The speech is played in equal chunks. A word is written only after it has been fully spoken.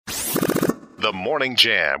The Morning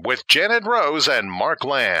Jam with Janet Rose and Mark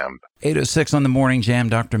Lamb. 8:06 on The Morning Jam.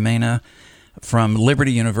 Dr. Mena from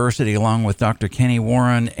Liberty University, along with Dr. Kenny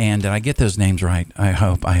Warren. And did I get those names right? I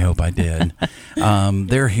hope I did.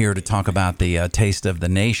 They're here to talk about the Taste of the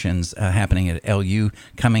Nations happening at LU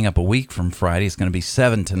coming up a week from Friday. It's going to be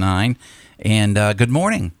 7 to 9. And good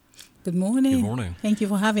morning. Good morning. Good morning. Thank you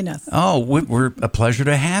for having us. Oh, we're a pleasure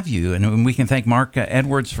to have you. And we can thank Mark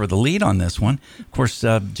Edwards for the lead on this one. Of course,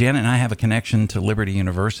 Janet and I have a connection to Liberty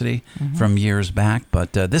University from years back.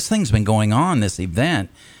 But this thing's been going on, this event,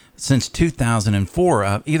 since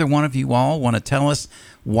 2004. Either one of you all want to tell us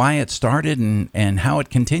why it started and how it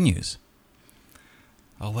continues?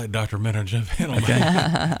 I'll let Dr. Mena jump in on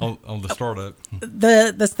that, on the startup.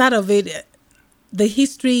 The start of it, the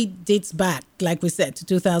history dates back, like we said, to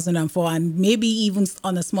 2004, and maybe even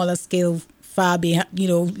on a smaller scale, far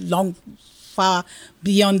beyond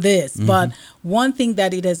this. But one thing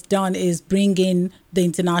that it has done is bring in the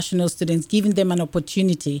international students, giving them an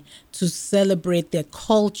opportunity to celebrate their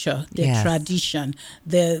culture, their tradition.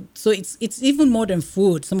 So it's even more than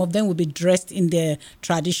food. Some of them will be dressed in their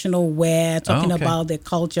traditional wear, talking about their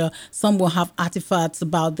culture. Some will have artifacts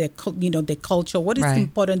about their culture, what is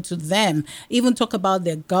important to them. Even talk about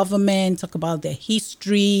their government, talk about their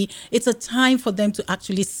history. It's a time for them to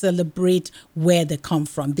actually celebrate where they come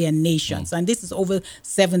from, their nations. And this is over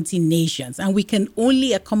 70 nations. And we can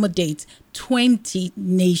only accommodate 20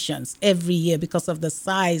 nations every year because of the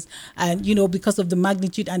size and, because of the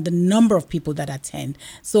magnitude and the number of people that attend.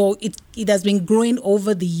 So it has been growing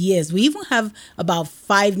over the years. We even have about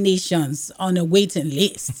 5 nations on a waiting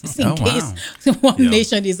list in case one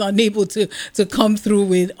nation is unable to come through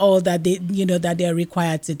with all that that they're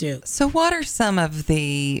required to do. So what are some of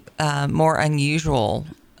the more unusual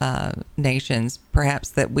nations, perhaps,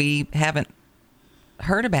 that we haven't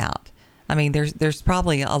heard about? I mean, there's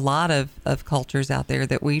probably a lot of cultures out there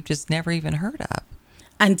that we've just never even heard of.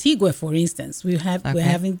 Antigua, for instance, we're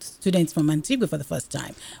having students from Antigua for the first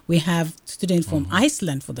time. We have students from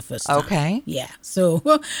Iceland for the first time. Okay. Yeah.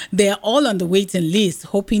 So they're all on the waiting list,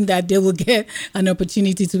 hoping that they will get an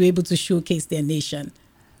opportunity to be able to showcase their nation.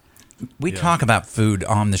 We talk about food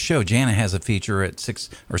on the show. Jana has a feature at 6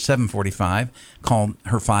 or 7:45 called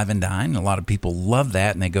Her Five and Dine. A lot of people love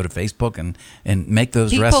that, and they go to Facebook and make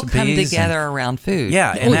those recipes. People come together around food.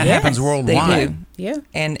 Yeah, and that happens worldwide. They do. Yeah.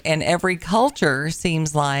 And every culture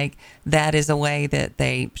seems like that is a way that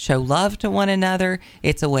they show love to one another.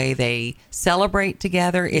 It's a way they celebrate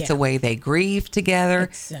together. It's a way they grieve together.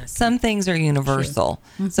 Exactly. Some things are universal.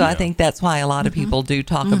 So I think that's why a lot of people do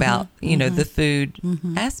talk about, the food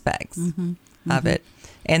aspects of it.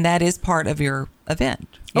 And that is part of your event.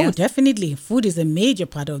 Oh, Yes? definitely. Food is a major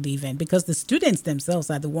part of the event because the students themselves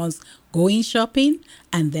are the ones going shopping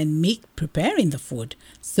and then preparing the food.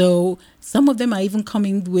 So some of them are even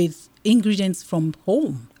coming with ingredients from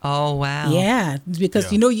home. Oh, wow. Yeah, because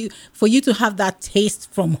for you to have that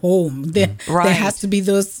taste from home, there has to be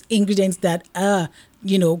those ingredients that are,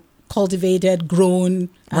 cultivated, grown,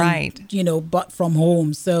 and, but from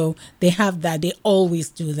home. So they have that. They always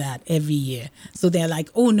do that every year. So they're like,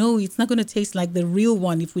 oh no, it's not going to taste like the real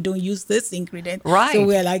one if we don't use this ingredient. Right. So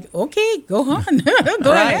we're like, okay, go on,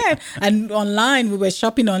 go ahead. And online, we were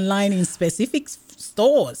shopping online in specific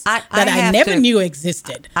stores that I never knew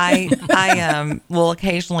existed. I will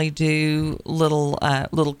occasionally do little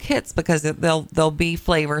kits because there'll be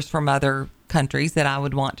flavors from other countries that I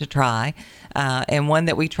would want to try. And one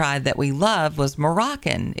that we tried that we loved was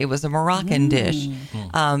Moroccan. It was a Moroccan dish.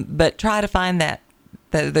 But try to find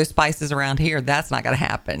those spices around here, that's not going to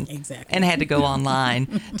happen. Exactly. And had to go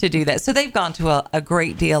online to do that. So they've gone to a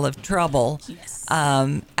great deal of trouble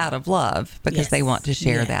out of love because they want to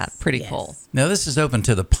share that. Pretty cool. Now, this is open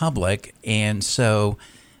to the public, and so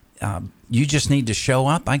you just need to show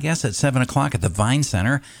up, I guess, at 7 o'clock at the Vine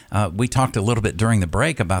Center. We talked a little bit during the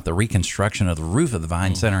break about the reconstruction of the roof of the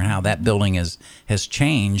Vine Center and how that building has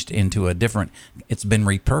changed into it's been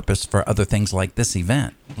repurposed for other things like this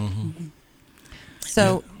event.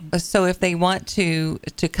 So if they want to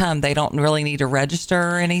come, they don't really need to register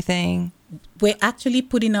or anything? We're actually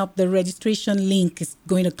putting up the registration link. Is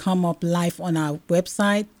going to come up live on our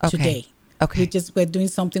website today. Okay. We're doing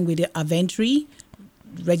something with the Aventry,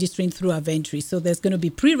 registering through Aventry. So there's going to be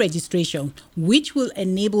pre-registration, which will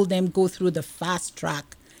enable them go through the fast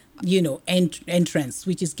track, entrance,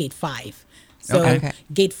 which is gate 5. So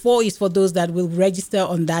gate 4 is for those that will register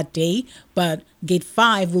on that day, but gate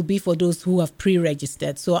 5 will be for those who have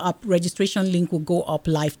pre-registered. So our registration link will go up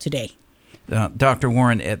live today. Dr.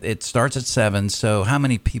 Warren, it starts at 7. So how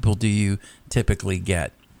many people do you typically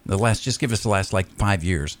get? Just give us the last 5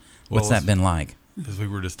 years. What's that been like? as we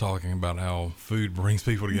were just talking about how food brings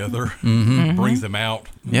people together, Mm-hmm. brings them out.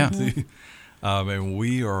 Yeah. And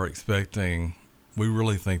we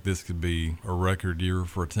really think this could be a record year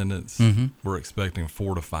for attendance. Mm-hmm. We're expecting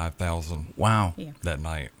 4,000 to 5,000 Wow. Yeah. that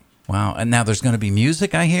night. Wow. And now there's going to be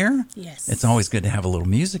music, I hear? Yes. It's always good to have a little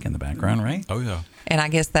music in the background, right? Oh, yeah. And I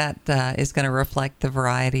guess that is going to reflect the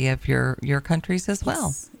variety of your countries as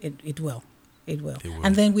well. Yes, it will. It will. It will.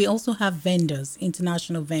 And then we also have vendors,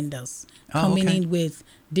 international vendors, coming okay. in with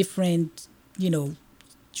different,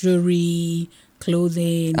 jewelry,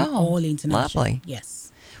 clothing, all international. lovely.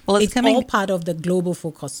 Yes. Well, it's coming. all part of the Global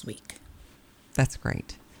Focus Week. That's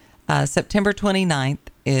great. September 29th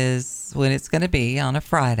is when it's going to be on a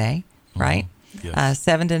Friday, right? Yes.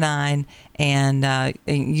 7 to 9. And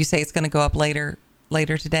you say it's going to go up later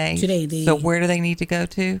today? Today, so where do they need to go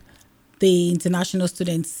to? The International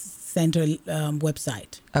Students Center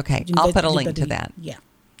website. Okay. I'll put a link to that. Yeah.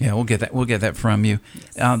 Yeah, we'll get that. We'll get that from you.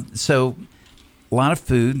 Yes. So, a lot of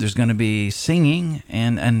food. There's going to be singing,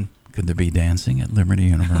 and could there be dancing at Liberty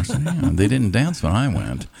University? They didn't dance when I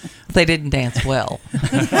went. They didn't dance well.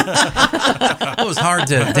 It was hard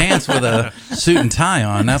to dance with a suit and tie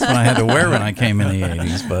on. That's what I had to wear when I came in the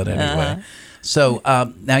 80s. But anyway, so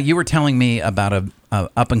now you were telling me about a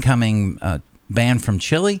up and coming band from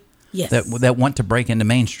Chile. Yes. That want to break into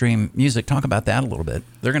mainstream music. Talk about that a little bit.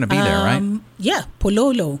 They're going to be there, right? Yeah,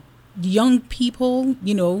 Pololo. Young people,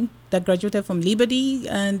 that graduated from Liberty,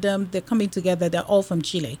 and they're coming together. They're all from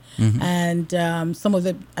Chile. Mm-hmm. And some of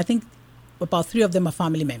them, I think about 3 of them are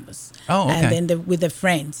family members. Oh, okay. And then with their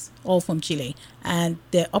friends, all from Chile. And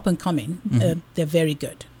they're up and coming. Mm-hmm. They're very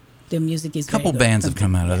good. Their music is A couple very good. bands have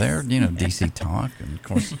come out of there. DC Talk. And, of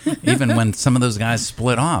course, even when some of those guys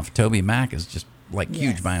split off, Toby Mac is just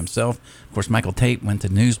huge by himself. Of course, Michael Tate went to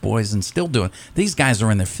Newsboys and still doing. These guys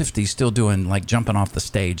are in their 50s, still doing jumping off the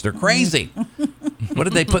stage. They're crazy. What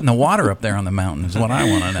did they put in the water up there on the mountain? Is what I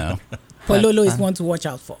want to know. Pololo is one to watch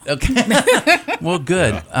out for. Okay. Well,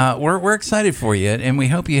 good. We're excited for you, and we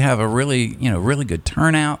hope you have a really good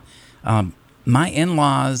turnout. My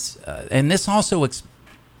in-laws, and this also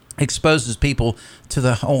exposes people to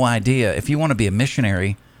the whole idea. If you want to be a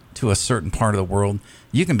missionary to a certain part of the world,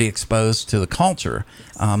 you can be exposed to the culture.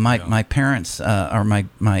 My parents or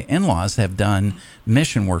my in-laws have done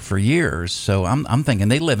mission work for years, so I'm thinking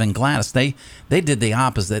they live in Gladys. They did the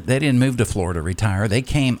opposite. They didn't move to Florida to retire. They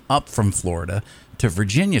came up from Florida to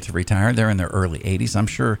Virginia to retire. They're in their early 80s. I'm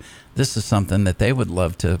sure this is something that they would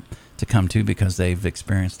love to come to because they've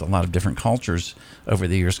experienced a lot of different cultures over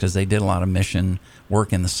the years because they did a lot of mission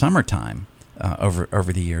work in the summertime.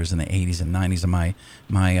 Over the years in the 80s and 90s, and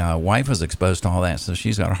my wife was exposed to all that, so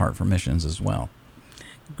she's got a heart for missions as well.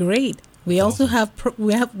 Great. We also have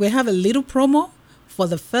we have a little promo for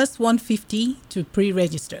the first 150 to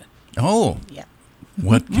pre-register. Oh, Yeah.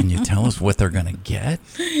 what can you tell us what they're going to get?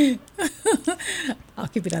 I'll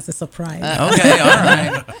keep it as a surprise. Okay, all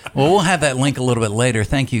right. Well, we'll have that link a little bit later.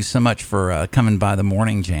 Thank you so much for coming by the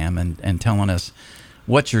Morning Jam and telling us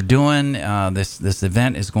what you're doing. This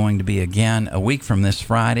event is going to be again a week from this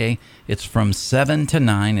Friday. It's from 7 to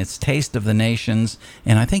 9. It's Taste of the Nations,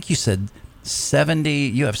 and I think you said 70.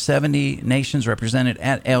 You have 70 nations represented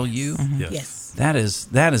at LU. Yes. Yes.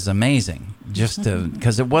 That is amazing. Just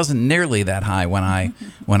because it wasn't nearly that high when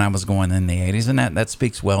I was going in the 80s, and that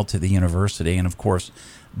speaks well to the university, and of course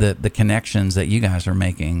the connections that you guys are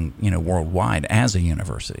making, worldwide as a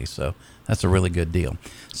university. So that's a really good deal.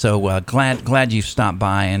 So glad you've stopped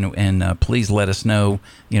by, and please let us know.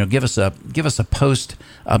 Give us a post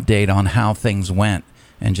update on how things went,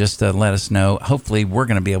 and just let us know. Hopefully, we're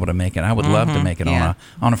going to be able to make it. I would love to make it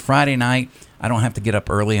on a Friday night. I don't have to get up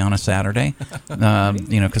early on a Saturday,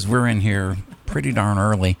 because we're in here pretty darn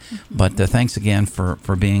early. But thanks again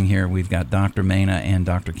for being here. We've got Dr. Mena and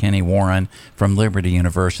Dr. Kenny Warren from Liberty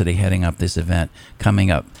University heading up this event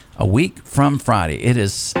coming up a week from Friday. It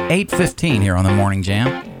is 8:15 here on the Morning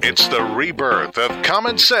Jam. It's the rebirth of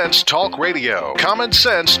Common Sense Talk Radio. Common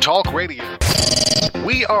Sense Talk Radio.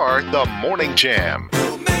 We are the Morning Jam.